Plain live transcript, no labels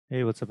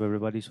Hey, what's up,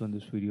 everybody? So, in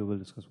this video, we'll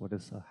discuss what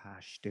is a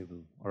hash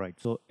table. All right.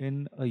 So,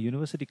 in a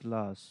university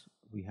class,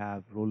 we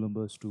have roll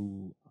numbers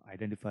to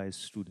identify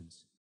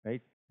students,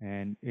 right?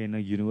 And in a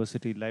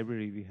university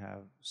library, we have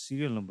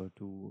serial number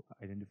to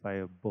identify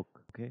a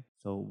book. Okay.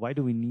 So, why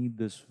do we need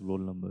this roll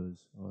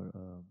numbers or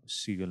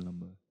serial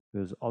number?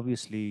 Because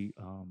obviously,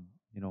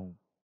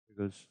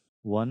 because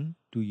one,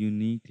 to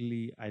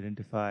uniquely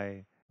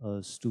identify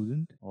a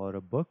student or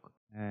a book,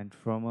 and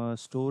from a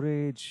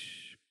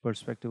storage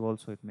perspective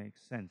also it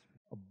makes sense.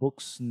 A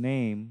book's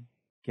name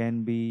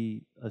can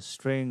be a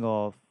string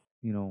of,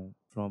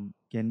 from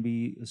can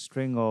be a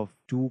string of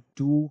two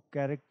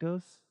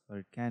characters, or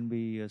it can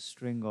be a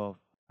string of,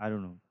 I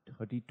don't know,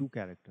 32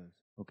 characters.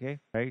 Okay,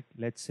 right?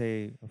 Let's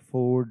say a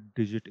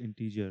 4-digit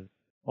integer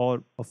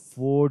or a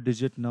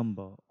 4-digit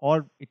number,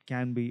 or it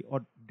can be,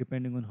 or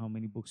depending on how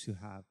many books you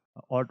have,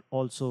 or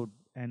also,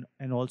 and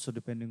also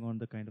depending on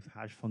the kind of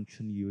hash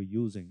function you're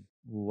using.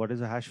 What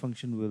is a hash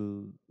function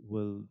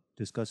we'll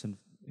discuss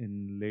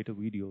in later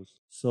videos.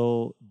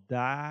 So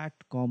that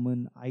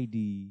common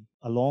ID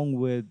along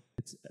with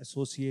its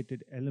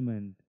associated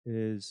element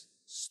is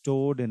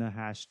stored in a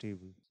hash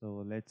table.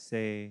 So let's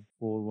say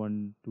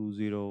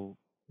 4120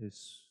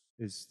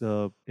 is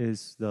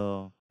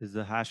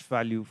the hash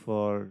value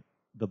for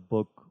the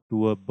book,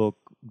 to a book,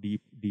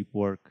 deep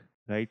work,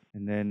 right?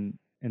 And then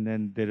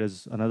there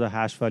is another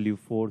hash value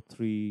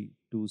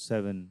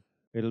 4327.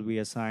 It'll be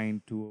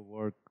assigned to a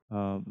work,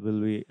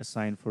 will be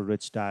assigned for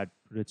rich dad,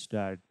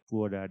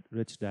 poor dad,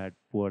 rich dad,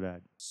 poor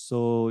dad.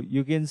 So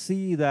you can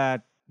see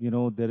that,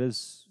 there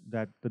is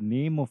that the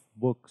name of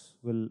books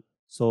will,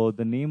 so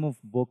the name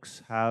of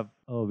books have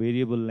a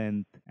variable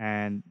length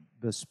and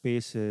the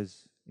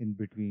spaces in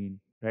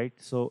between, right?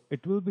 So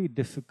it will be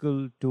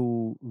difficult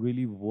to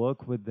really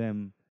work with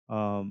them.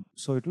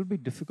 So it will be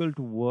difficult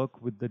to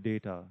work with the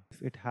data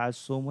if it has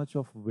so much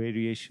of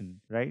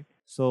variation, right?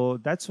 So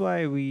that's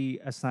why we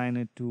assign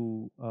it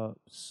to,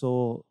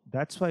 so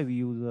that's why we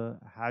use a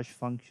hash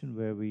function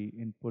where we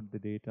input the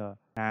data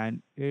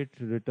and it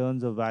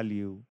returns a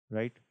value,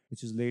 right?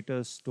 Which is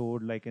later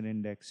stored like an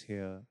index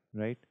here,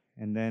 right?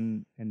 And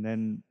then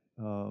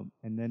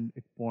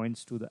it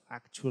points to the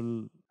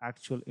actual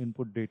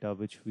input data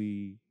which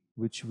we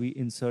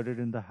inserted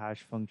in the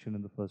hash function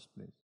in the first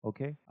place.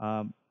 Okay.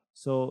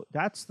 So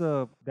that's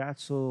the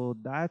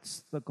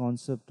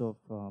concept of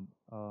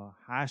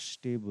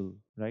hash table,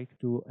 right?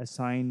 To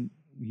assign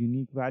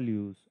unique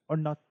values, or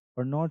not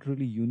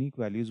really unique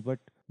values, but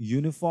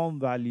uniform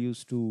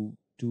values to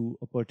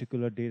a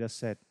particular data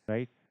set,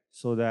 right?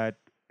 So that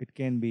it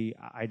can be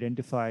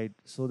identified,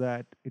 so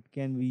that it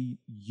can be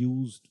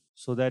used,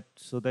 so that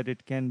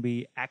it can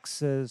be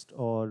accessed,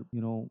 or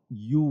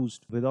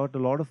used without a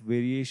lot of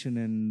variation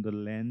in the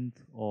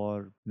length,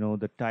 or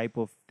the type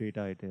of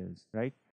data it is, right?